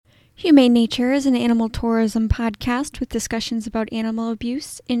Humane Nature is an animal tourism podcast with discussions about animal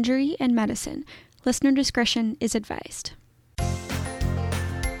abuse, injury, and medicine. Listener discretion is advised.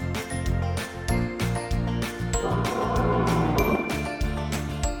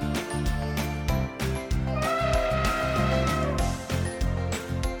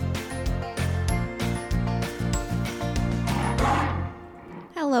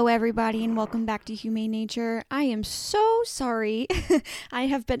 Hello everybody and welcome back to Humane Nature. I am so sorry. I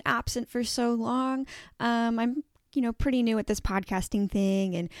have been absent for so long. I'm pretty new at this podcasting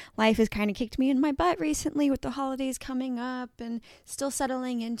thing, and life has kind of kicked me in my butt recently with the holidays coming up and still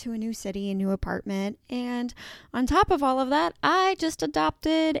settling into a new city, a new apartment. And on top of all of that, I just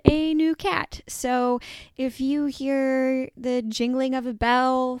adopted a new cat. So if you hear the jingling of a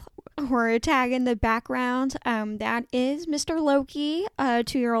bell or a tag in the background, that is Mr. Loki, a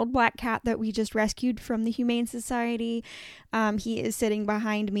 2-year-old black cat that we just rescued from the Humane Society. He is sitting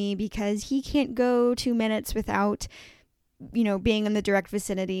behind me because he can't go 2 minutes without, being in the direct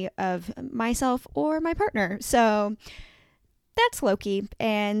vicinity of myself or my partner. So that's Loki,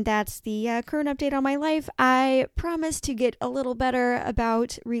 and that's the current update on my life. I promise to get a little better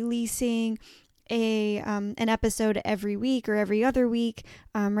about releasing an episode every week or every other week.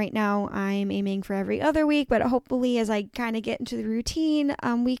 Right now I'm aiming for every other week, but hopefully as I kind of get into the routine,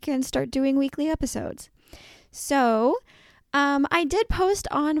 we can start doing weekly episodes. So I did post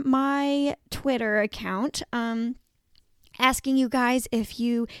on my Twitter account asking you guys if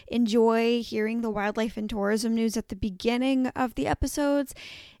you enjoy hearing the wildlife and tourism news at the beginning of the episodes.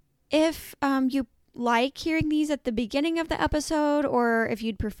 If you like hearing these at the beginning of the episode, or if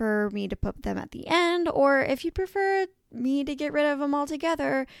you'd prefer me to put them at the end, or if you'd prefer me to get rid of them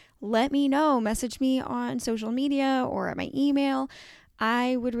altogether, let me know. Message me on social media or at my email.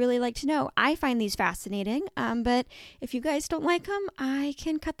 I would really like to know. I find these fascinating, but if you guys don't like them, I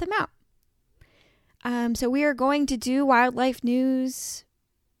can cut them out. So we are going to do wildlife news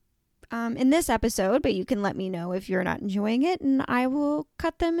in this episode, but you can let me know if you're not enjoying it, and I will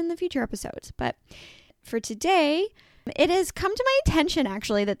cut them in the future episodes. But for today, it has come to my attention,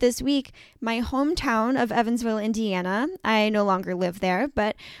 actually, that this week, my hometown of Evansville, Indiana, I no longer live there,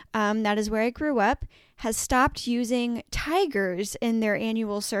 but that is where I grew up, has stopped using tigers in their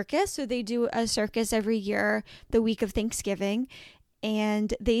annual circus. So they do a circus every year, the week of Thanksgiving,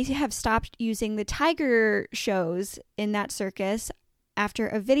 and they have stopped using the tiger shows in that circus after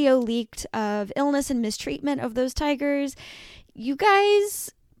a video leaked of illness and mistreatment of those tigers. You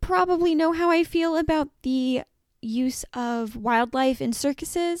guys probably know how I feel about the use of wildlife in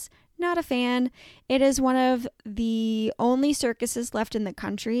circuses. Not a fan. It is one of the only circuses left in the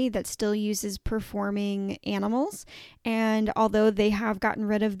country that still uses performing animals. And although they have gotten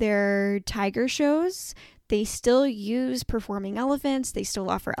rid of their tiger shows, they still use performing elephants. They still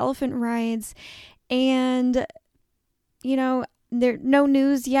offer elephant rides. And, there's no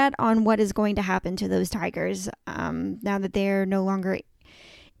news yet on what is going to happen to those tigers now that they're no longer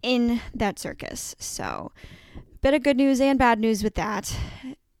in that circus. So, bit of good news and bad news with that.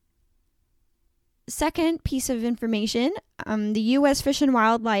 Second piece of information, the U.S. Fish and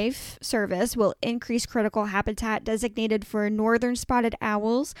Wildlife Service will increase critical habitat designated for northern spotted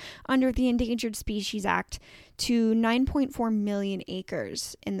owls under the Endangered Species Act to 9.4 million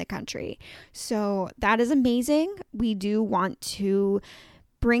acres in the country. So that is amazing. We do want to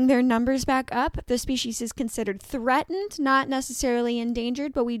bring their numbers back up. The species is considered threatened, not necessarily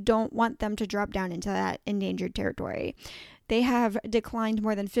endangered, but we don't want them to drop down into that endangered territory. They have declined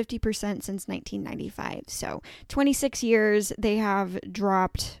more than 50% since 1995. So 26 years, they have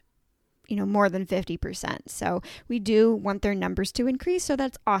dropped, more than 50%. So we do want their numbers to increase. So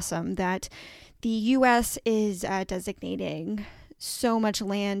that's awesome that the U.S. is designating so much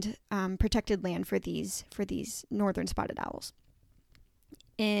land, protected land for these northern spotted owls.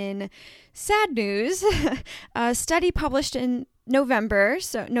 In sad news, a study published in November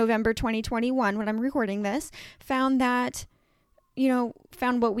 2021, when I'm recording this, found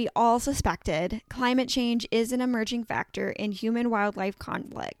what we all suspected. Climate change is an emerging factor in human-wildlife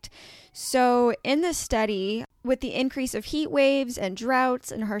conflict. So in this study, with the increase of heat waves and droughts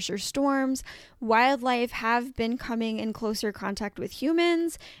and harsher storms, wildlife have been coming in closer contact with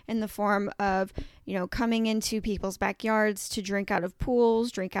humans in the form of, coming into people's backyards to drink out of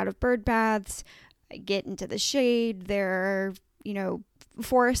pools, drink out of bird baths, get into the shade. Their,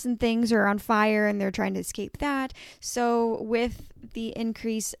 forests and things are on fire and they're trying to escape that. So with the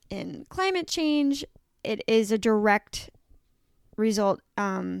increase in climate change, it is a direct result.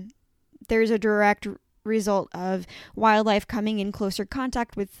 There's a direct result of wildlife coming in closer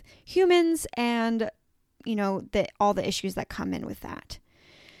contact with humans and, all the issues that come in with that.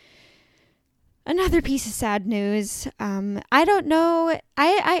 another piece of sad news. I don't know.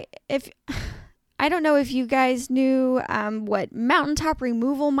 I don't know if you guys knew what mountaintop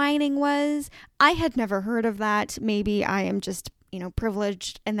removal mining was. I had never heard of that. Maybe I am just,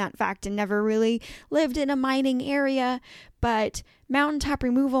 privileged in that fact and never really lived in a mining area. But mountaintop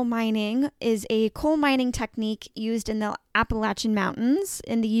removal mining is a coal mining technique used in the Appalachian Mountains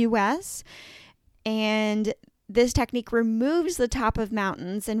in the U.S. And this technique removes the top of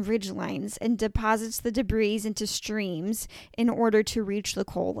mountains and ridgelines and deposits the debris into streams in order to reach the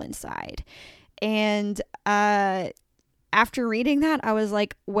coal inside. And after reading that, I was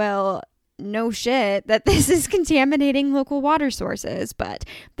like, well, no shit that this is contaminating local water sources. But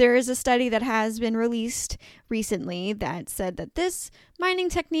there is a study that has been released recently that said that this mining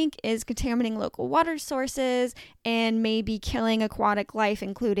technique is contaminating local water sources and may be killing aquatic life,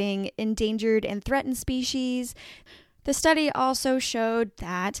 including endangered and threatened species. The study also showed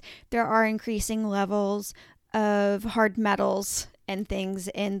that there are increasing levels of hard metals and things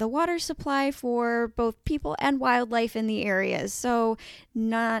in the water supply for both people and wildlife in the areas. So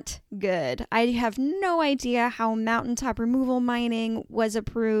not good. I have no idea how mountaintop removal mining was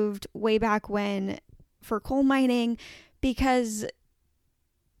approved way back when for coal mining, because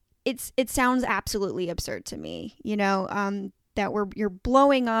it sounds absolutely absurd to me, that you're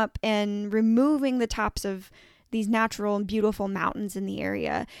blowing up and removing the tops of these natural and beautiful mountains in the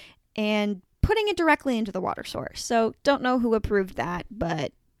area and putting it directly into the water source. So don't know who approved that,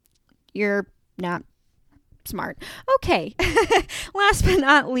 but you're not smart. Okay. Last but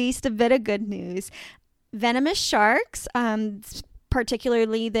not least, a bit of good news. Venomous sharks,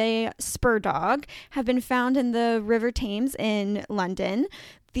 particularly the spur dog, have been found in the River Thames in London.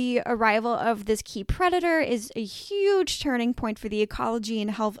 The arrival of this key predator is a huge turning point for the ecology and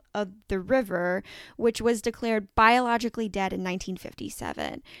health of the river, which was declared biologically dead in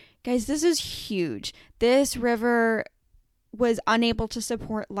 1957. Guys, this is huge. This river was unable to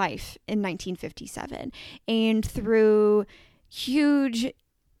support life in 1957. And through huge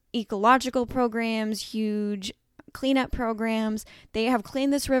ecological programs, huge cleanup programs, they have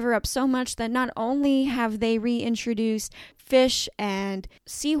cleaned this river up so much that not only have they reintroduced fish and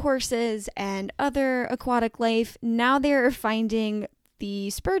seahorses and other aquatic life, now they're finding the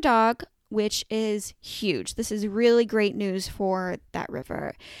spur dog, which is huge. This is really great news for that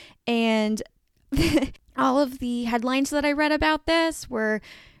river. And all of the headlines that I read about this were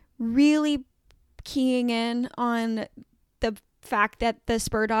really keying in on the fact that the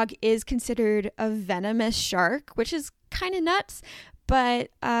spur dog is considered a venomous shark, which is kind of nuts. But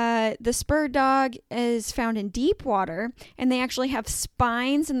the spur dog is found in deep water, and they actually have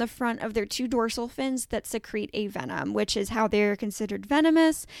spines in the front of their two dorsal fins that secrete a venom, which is how they're considered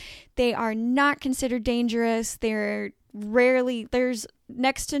venomous. They are not considered dangerous. There's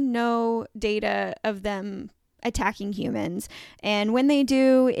next to no data of them attacking humans. And when they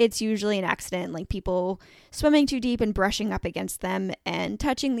do, it's usually an accident, like people swimming too deep and brushing up against them and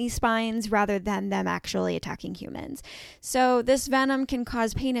touching these spines rather than them actually attacking humans. So this venom can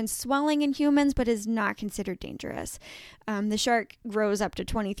cause pain and swelling in humans, but is not considered dangerous. The shark grows up to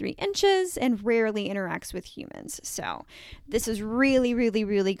 23 inches and rarely interacts with humans. So this is really, really,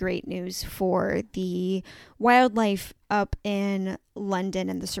 really great news for the wildlife up in London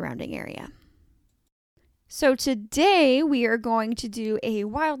and the surrounding area. So today we are going to do a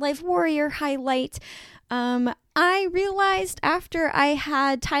wildlife warrior highlight. I realized after I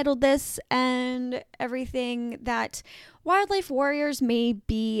had titled this and everything that wildlife warriors may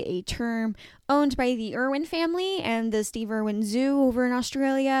be a term owned by the Irwin family and the Steve Irwin Zoo over in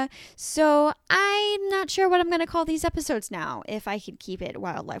Australia. So I'm not sure what I'm going to call these episodes now. If I could keep it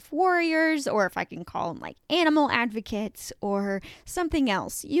wildlife warriors, or if I can call them like animal advocates or something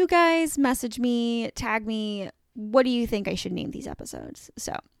else. You guys message me, tag me. What do you think I should name these episodes?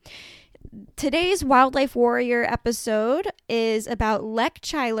 So today's wildlife warrior episode is about Lek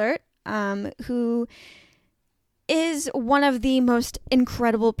Chailert, who is one of the most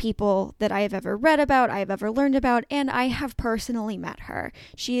incredible people that I have ever read about, I have ever learned about, and I have personally met her.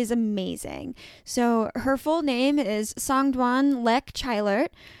 She is amazing. So her full name is Saengduean Lek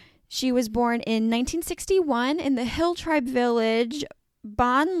Chailert. She was born in 1961 in the hill tribe village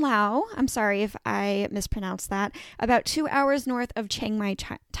Ban Lao, I'm sorry if I mispronounced that, about 2 hours north of Chiang Mai,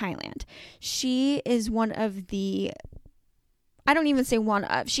 Thailand. She is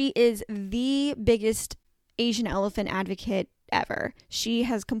she is the biggest Asian elephant advocate ever. She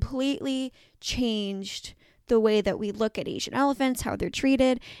has completely changed the way that we look at Asian elephants, how they're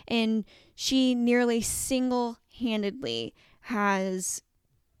treated, and she nearly single-handedly has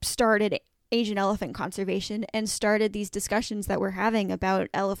started Asian elephant conservation and started these discussions that we're having about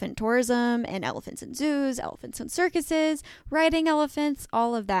elephant tourism and elephants in zoos, elephants in circuses, riding elephants.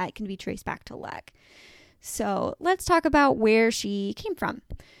 All of that can be traced back to Lek. So let's talk about where she came from.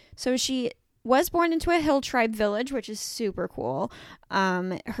 So she was born into a hill tribe village, which is super cool.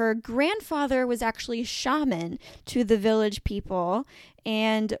 Her grandfather was actually a shaman to the village people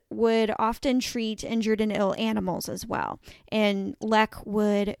and would often treat injured and ill animals as well. And Lek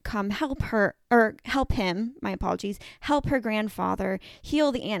would come help her grandfather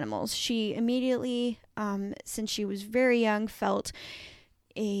heal the animals. She immediately, since she was very young, felt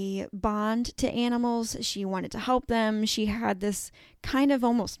a bond to animals. She wanted to help them. She had this kind of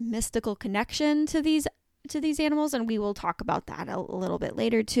almost mystical connection to these animals, and we will talk about that a little bit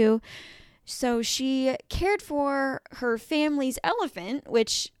later too. So she cared for her family's elephant,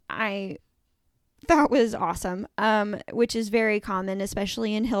 which I thought was awesome, which is very common,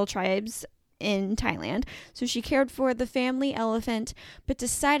 especially in hill tribes in Thailand. So she cared for the family elephant, but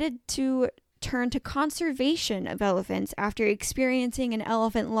decided to turn to conservation of elephants after experiencing an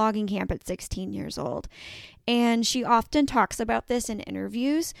elephant logging camp at 16 years old. And she often talks about this in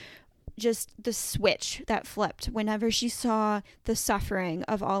interviews, just the switch that flipped whenever she saw the suffering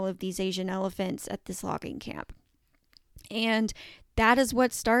of all of these Asian elephants at this logging camp. And that is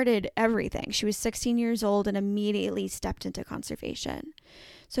what started everything. She was 16 years old and immediately stepped into conservation.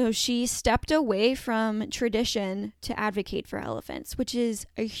 So she stepped away from tradition to advocate for elephants, which is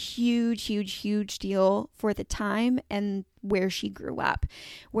a huge, huge, huge deal for the time and where she grew up,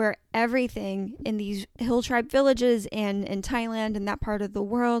 where everything in these hill tribe villages and in Thailand and that part of the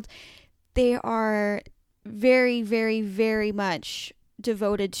world, they are very, very, very much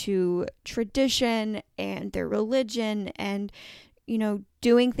devoted to tradition and their religion and, you know,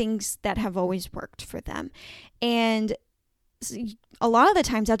 doing things that have always worked for them. And a lot of the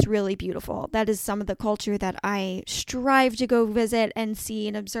times that's really beautiful. That is some of the culture that I strive to go visit and see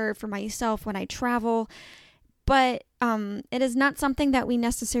and observe for myself when I travel. But it is not something that we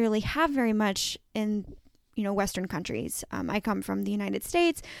necessarily have very much in, you know, Western countries. I come from the United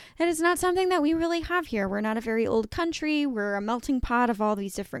States. It is not something that we really have here. We're not a very old country. We're a melting pot of all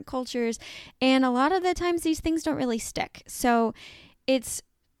these different cultures. And a lot of the times these things don't really stick. So it's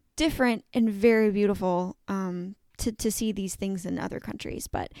different and very beautiful to see these things in other countries.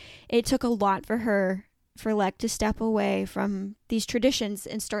 But it took a lot for Lek to step away from these traditions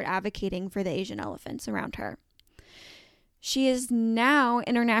and start advocating for the Asian elephants around her. She is now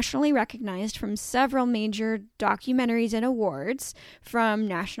internationally recognized from several major documentaries and awards from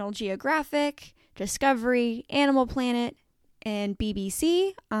National Geographic, Discovery, Animal Planet, and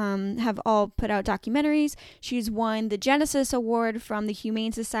BBC have all put out documentaries. She's won the Genesis Award from the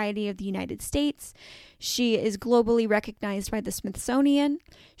Humane Society of the United States. She is globally recognized by the Smithsonian.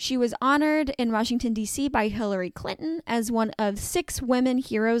 She was honored in Washington, D.C. by Hillary Clinton as one of 6 women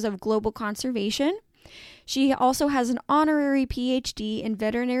heroes of global conservation. She also has an honorary PhD in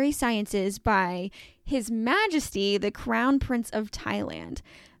veterinary sciences by His Majesty, the Crown Prince of Thailand.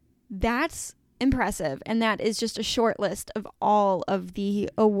 That's impressive, and that is just a short list of all of the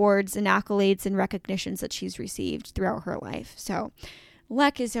awards and accolades and recognitions that she's received throughout her life. So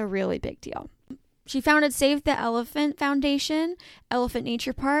Lek is a really big deal. She founded Save the Elephant Foundation, Elephant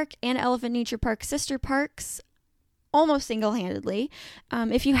Nature Park, and Elephant Nature Park sister parks almost single-handedly.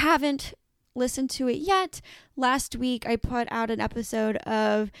 If you haven't listened to it yet, last week I put out an episode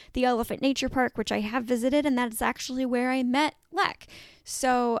of the Elephant Nature Park, which I have visited, and that's actually where I met Lek.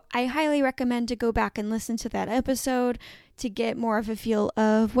 So I highly recommend to go back and listen to that episode to get more of a feel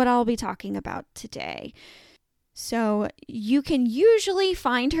of what I'll be talking about today. So you can usually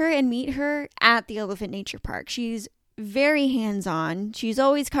find her and meet her at the Elephant Nature Park. She's very hands-on. She's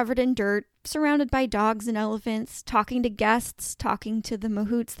always covered in dirt, surrounded by dogs and elephants, talking to guests, talking to the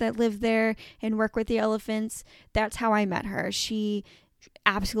mahouts that live there and work with the elephants. That's how I met her. She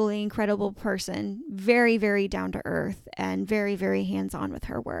absolutely incredible person, very, very down to earth and very, very hands-on with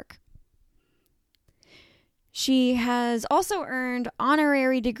her work. She has also earned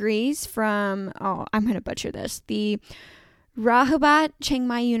honorary degrees from, I'm going to butcher this, the Rahubat Chiang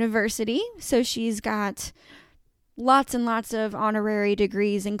Mai University. So she's got lots and lots of honorary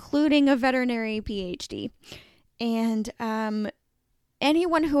degrees, including a veterinary PhD. And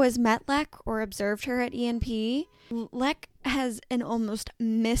anyone who has met Lek or observed her at ENP, Lek has an almost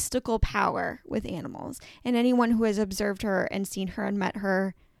mystical power with animals. And anyone who has observed her and seen her and met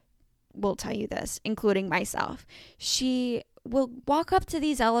her will tell you this, including myself. She will walk up to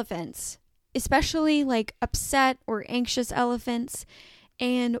these elephants, especially like upset or anxious elephants,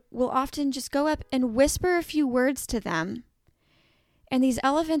 and will often just go up and whisper a few words to them. And these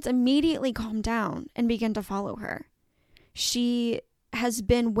elephants immediately calm down and begin to follow her. She has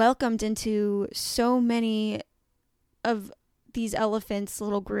been welcomed into so many of these elephants'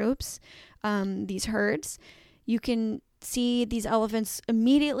 little groups, these herds. You can see these elephants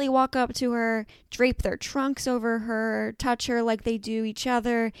immediately walk up to her, drape their trunks over her, touch her like they do each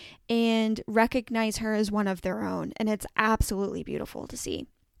other, and recognize her as one of their own. And it's absolutely beautiful to see.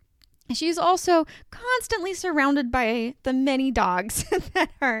 She's also constantly surrounded by the many dogs that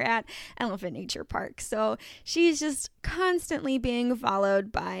are at Elephant Nature Park. So she's just constantly being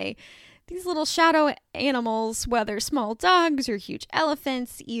followed by these little shadow animals, whether small dogs or huge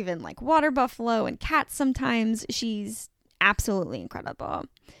elephants, even like water buffalo and cats sometimes. She's absolutely incredible.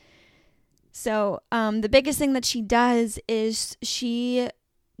 So the biggest thing that she does is she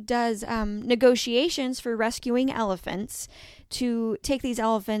does negotiations for rescuing elephants to take these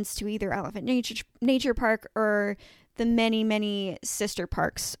elephants to either Elephant Nature Park or the many, many sister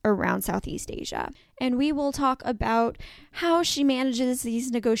parks around Southeast Asia. And we will talk about how she manages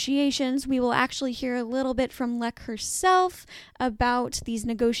these negotiations. We will actually hear a little bit from Lek herself about these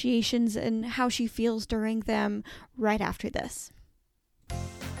negotiations and how she feels during them right after this.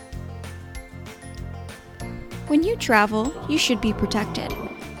 When you travel, you should be protected,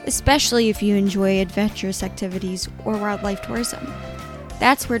 especially if you enjoy adventurous activities or wildlife tourism.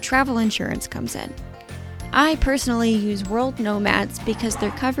 That's where travel insurance comes in. I personally use World Nomads because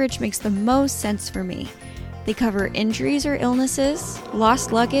their coverage makes the most sense for me. They cover injuries or illnesses,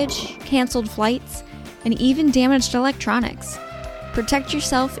 lost luggage, canceled flights, and even damaged electronics. Protect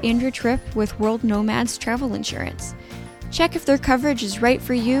yourself and your trip with World Nomads travel insurance. Check if their coverage is right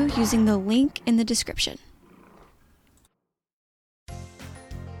for you using the link in the description.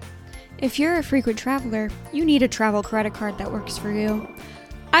 If you're a frequent traveler, you need a travel credit card that works for you.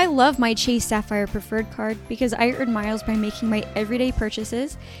 I love my Chase Sapphire Preferred card because I earn miles by making my everyday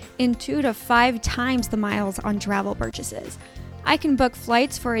purchases and 2 to 5 times the miles on travel purchases. I can book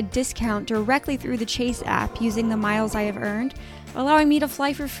flights for a discount directly through the Chase app using the miles I have earned, allowing me to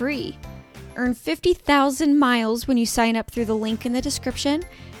fly for free. Earn 50,000 miles when you sign up through the link in the description,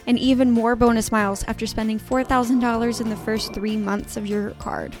 and even more bonus miles after spending $4,000 in the first 3 months of your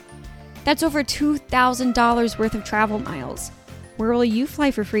card. That's over $2,000 worth of travel miles. Where will you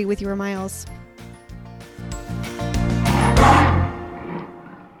fly for free with your miles?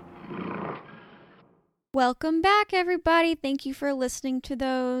 Welcome back, everybody. Thank you for listening to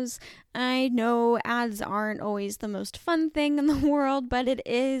those. I know ads aren't always the most fun thing in the world, but it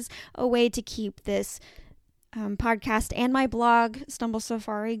is a way to keep this podcast and my blog, Stumble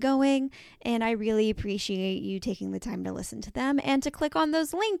Safari, going, and I really appreciate you taking the time to listen to them and to click on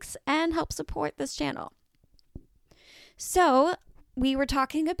those links and help support this channel. So, we were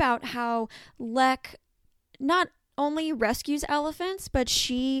talking about how Lek not only rescues elephants, but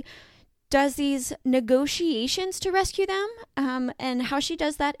she does these negotiations to rescue them, and how she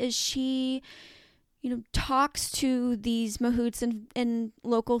does that is she talks to these mahouts and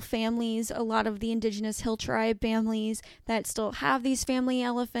local families, a lot of the indigenous hill tribe families that still have these family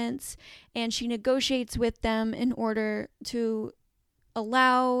elephants, and she negotiates with them in order to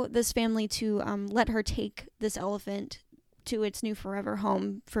allow this family to let her take this elephant to its new forever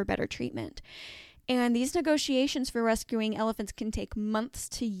home for better treatment. And these negotiations for rescuing elephants can take months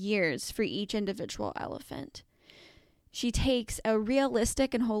to years for each individual elephant. She takes a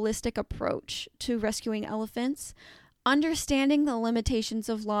realistic and holistic approach to rescuing elephants, understanding the limitations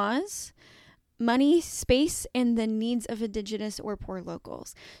of laws, money, space, and the needs of indigenous or poor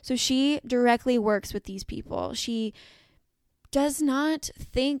locals. So she directly works with these people. She does not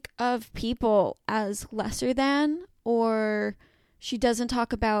think of people as lesser than, or she doesn't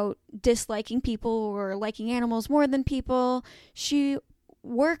talk about disliking people or liking animals more than people. She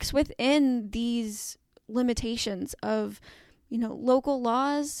works within these limitations of, local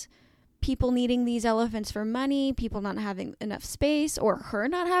laws, people needing these elephants for money, people not having enough space, or her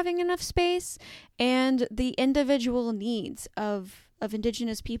not having enough space, and the individual needs of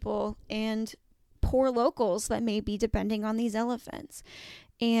indigenous people and poor locals that may be depending on these elephants.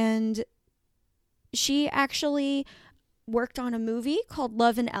 And she actually worked on a movie called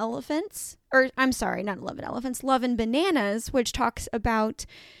Love and Elephants, Love and Bananas, which talks about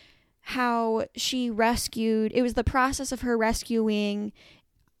how she rescued, it was the process of her rescuing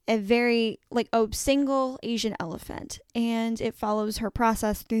a single Asian elephant, and it follows her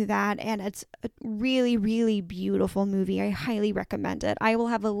process through that, and it's a really, really beautiful movie. I highly recommend it. I will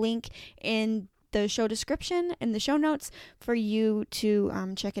have a link in the show description and the show notes for you to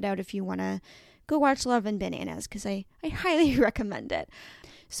check it out if you want to go watch Love and Bananas, because I highly recommend it.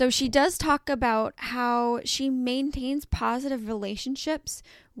 So she does talk about how she maintains positive relationships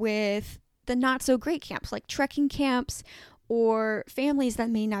with the not so great camps, like trekking camps or families that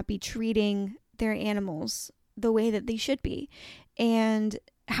may not be treating their animals the way that they should be, and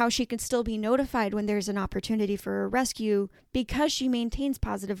how she can still be notified when there's an opportunity for a rescue because she maintains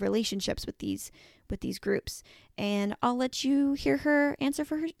positive relationships with these groups. And I'll let you hear her answer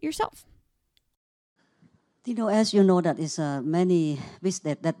for yourself. As you know, that is many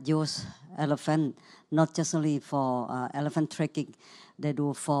business that use elephant, not just only for elephant trekking. They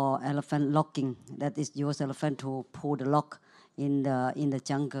do for elephant locking. That is use elephant to pull the lock in the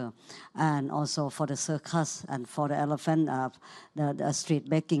jungle, and also for the circus and for the elephant, the street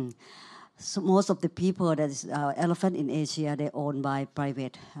begging. So most of the people that is elephant in Asia, they owned by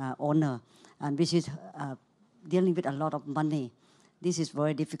private owner, and which is dealing with a lot of money. This is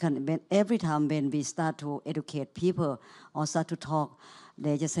very difficult. Every time when we start to educate people or start to talk,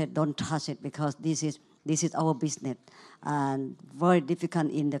 they just said, "Don't touch it because this is our business." And very difficult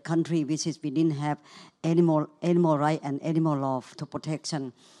in the country, which is we didn't have animal right and animal law to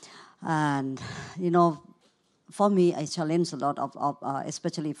protection. And for me, I challenge a lot of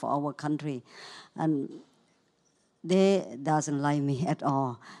especially for our country, and they doesn't like me at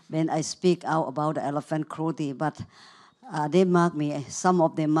all when I speak out about the elephant cruelty, but. Some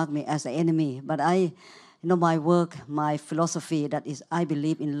of them mark me as an enemy. But my work, my philosophy, that is, I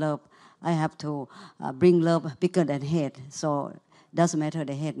believe in love. I have to bring love bigger than hate. So doesn't matter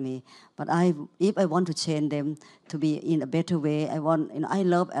they hate me. But if I want to change them to be in a better way, I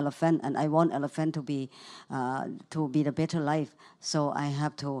love elephant and I want elephant to be the better life. So I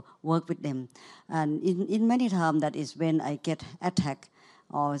have to work with them. And in many times, that is when I get attacked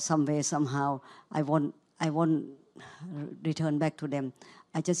or some way, somehow, I won't return back to them.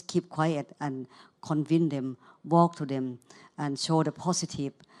 I just keep quiet and convince them, walk to them, and show the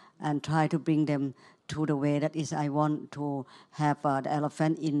positive, and try to bring them to the way that is I want to have the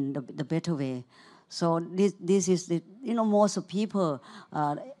elephant in the better way. So this is the most of people,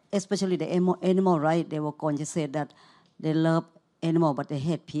 especially the animal right, they were going to say that they love animal but they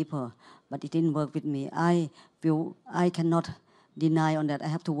hate people. But it didn't work with me. I cannot deny on that. I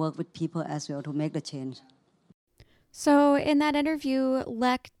have to work with people as well to make the change. So in that interview,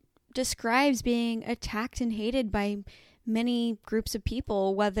 Lek describes being attacked and hated by many groups of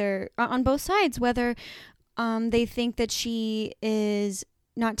people, whether on both sides, whether they think that she is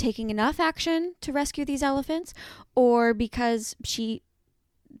not taking enough action to rescue these elephants, or because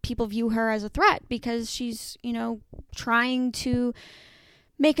people view her as a threat because she's, trying to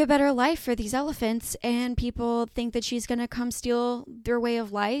make a better life for these elephants, and people think that she's going to come steal their way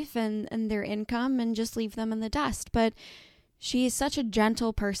of life and their income and just leave them in the dust. But she is such a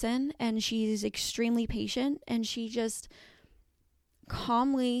gentle person, and she's extremely patient, and she just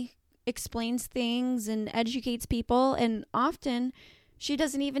calmly explains things and educates people. And often she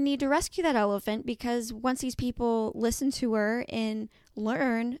doesn't even need to rescue that elephant, because once these people listen to her and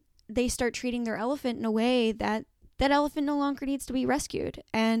learn, they start treating their elephant in a way that elephant no longer needs to be rescued.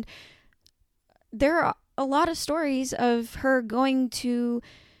 And there are a lot of stories of her going to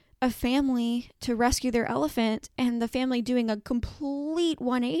a family to rescue their elephant, and the family doing a complete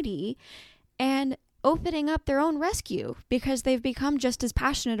 180 and opening up their own rescue because they've become just as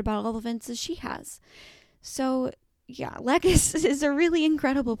passionate about elephants as she has. So yeah, Lek is a really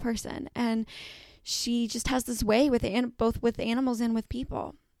incredible person, and she just has this way with both with animals and with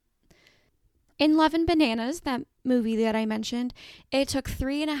people. In Love and Bananas, that movie that I mentioned, it took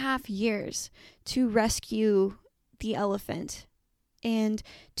 3.5 years to rescue the elephant and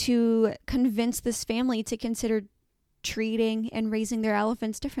to convince this family to consider treating and raising their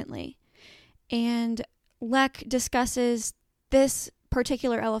elephants differently. And Lek discusses this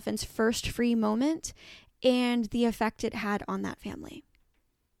particular elephant's first free moment and the effect it had on that family.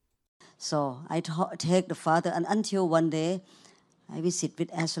 So I take the father, and until one day, I visit with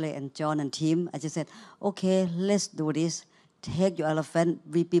Ashley and John and team. I just said, okay, let's do this. Take your elephant.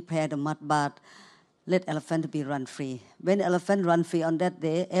 We prepare the mud bath. Let elephant be run free. When elephant run free on that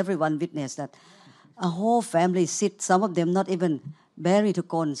day, everyone witnessed that. A whole family sit. Some of them not even barely to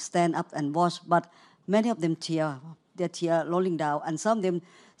go and stand up and watch, but many of them their tear rolling down, and some of them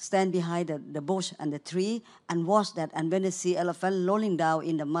stand behind the bush and the tree and watch that. And when they see elephant rolling down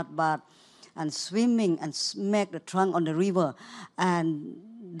in the mud bath, and swimming and smack the trunk on the river. And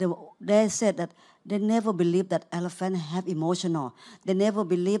they said that they never believed that elephant have emotional. They never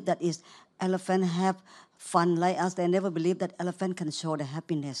believed that elephant have fun like us. They never believed that elephant can show the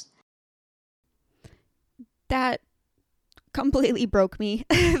happiness. That completely broke me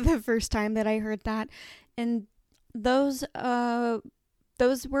the first time that I heard that. And those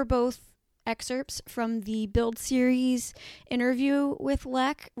those were both excerpts from the Build series interview with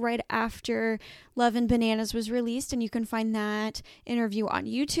Lek right after Love and Bananas was released, and you can find that interview on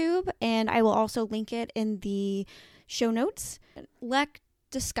YouTube, and I will also link it in the show notes. Lek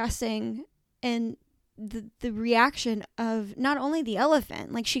discussing and the reaction of not only the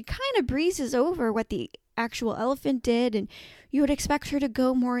elephant, like she kind of breezes over what the actual elephant did, and you would expect her to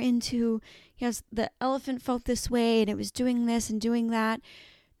go more into, yes, the elephant felt this way and it was doing this and doing that.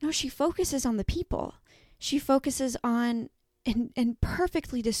 No, she focuses on the people. She focuses on and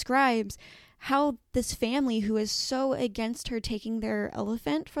perfectly describes how this family who is so against her taking their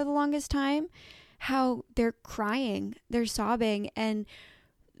elephant for the longest time, how they're crying, they're sobbing, and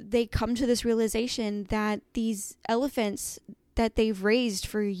they come to this realization that these elephants that they've raised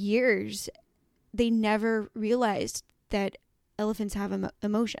for years, they never realized that elephants have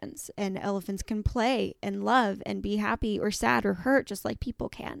emotions, and elephants can play and love and be happy or sad or hurt just like people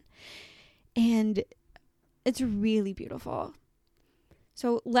can. And it's really beautiful.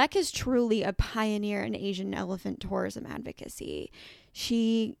 So Lek is truly a pioneer in Asian elephant tourism advocacy.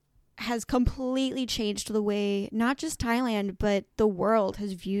 She has completely changed the way not just Thailand, but the world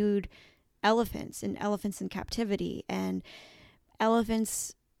has viewed elephants and elephants in captivity and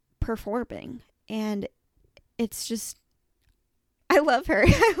elephants performing. And it's just, I love her.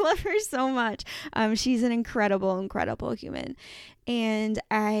 I love her so much. She's an incredible human. And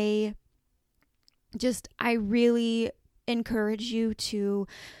I really encourage you to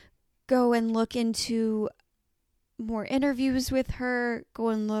go and look into more interviews with her, go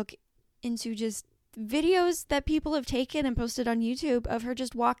and look into just videos that people have taken and posted on YouTube of her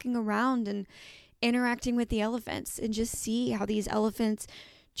just walking around and interacting with the elephants, and just see how these elephants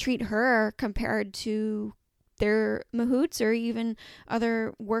treat her compared to their mahouts or even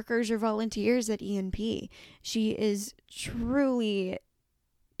other workers or volunteers at ENP. She is truly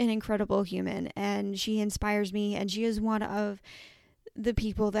an incredible human, and she inspires me, and she is one of the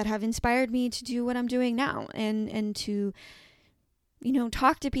people that have inspired me to do what I'm doing now, and to, you know,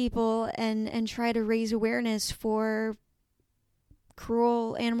 talk to people and try to raise awareness for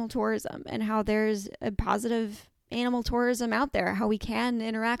cruel animal tourism and how there's a positive animal tourism out there, how we can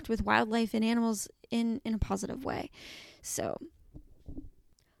interact with wildlife and animals in a positive way. So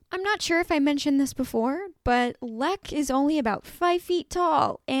I'm not sure if I mentioned this before, but Lek is only about 5 feet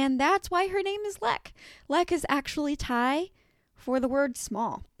tall, and that's why her name is Lek. Lek is actually Thai for the word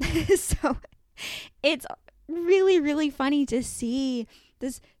small. So it's really, really funny to see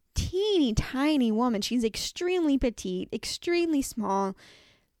this teeny tiny woman. She's extremely petite, extremely small,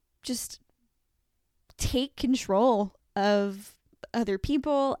 just take control of other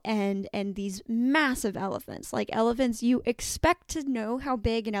people and these massive elephants. Like elephants, you expect to know how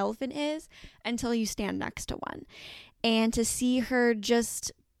big an elephant is until you stand next to one. And to see her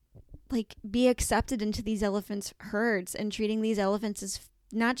just like be accepted into these elephants' herds and treating these elephants as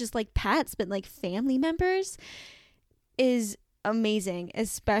not just like pets, but like family members is amazing,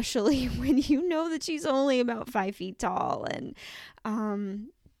 especially when you know that she's only about 5 feet tall. And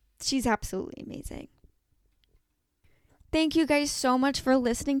she's absolutely amazing. Thank you guys so much for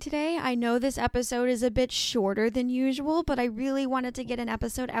listening today. I know this episode is a bit shorter than usual, but I really wanted to get an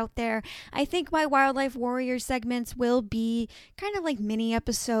episode out there. I think my Wildlife Warrior segments will be kind of like mini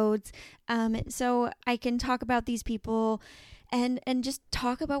episodes, so I can talk about these people and just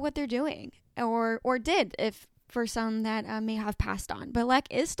talk about what they're doing or did, if for some that may have passed on. But Lek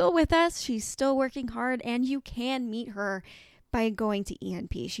is still with us. She's still working hard, and you can meet her by going to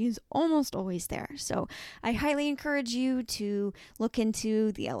ENP. She's almost always there. So I highly encourage you to look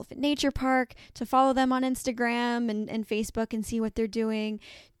into the Elephant Nature Park, to follow them on Instagram and Facebook and see what they're doing,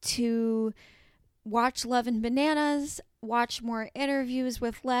 to watch Love and Bananas, watch more interviews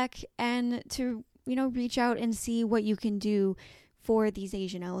with Lek, and to, you know, reach out and see what you can do for these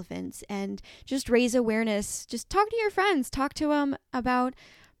Asian elephants and just raise awareness. Just talk to your friends, talk to them about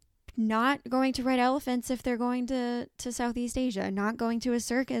not going to ride elephants if they're going to Southeast Asia, not going to a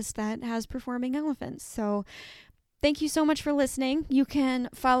circus that has performing elephants. So thank you so much for listening. You can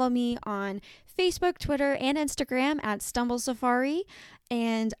follow me on Facebook, Twitter, and Instagram at Stumble Safari.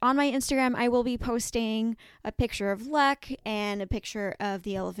 And on my Instagram, I will be posting a picture of Lek and a picture of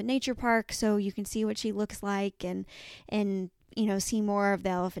the Elephant Nature Park, so you can see what she looks like and you know, see more of the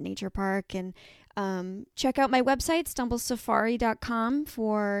Elephant Nature Park. And check out my website, stumblesafari.com,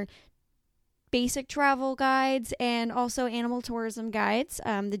 for basic travel guides and also animal tourism guides,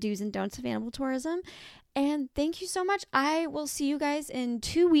 the do's and don'ts of animal tourism. And thank you so much. I will see you guys in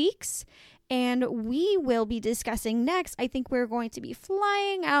 2 weeks. And we will be discussing next, I think we're going to be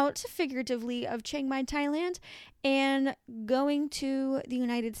flying out, figuratively, of Chiang Mai, Thailand, and going to the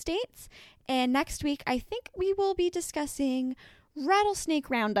United States. And next week, I think we will be discussing rattlesnake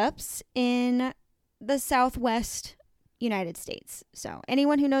roundups in the Southwest United States. So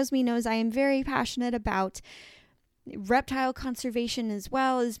anyone who knows me knows I am very passionate about reptile conservation as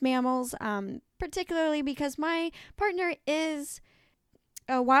well as mammals, particularly because my partner is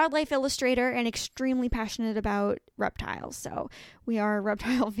a wildlife illustrator and extremely passionate about reptiles. So we are a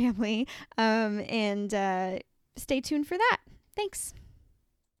reptile family, and stay tuned for that. Thanks.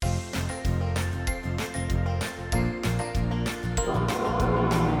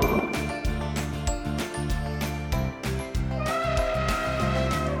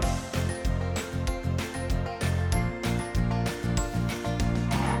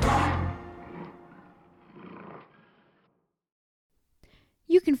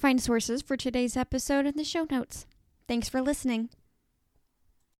 You can find sources for today's episode in the show notes. Thanks for listening.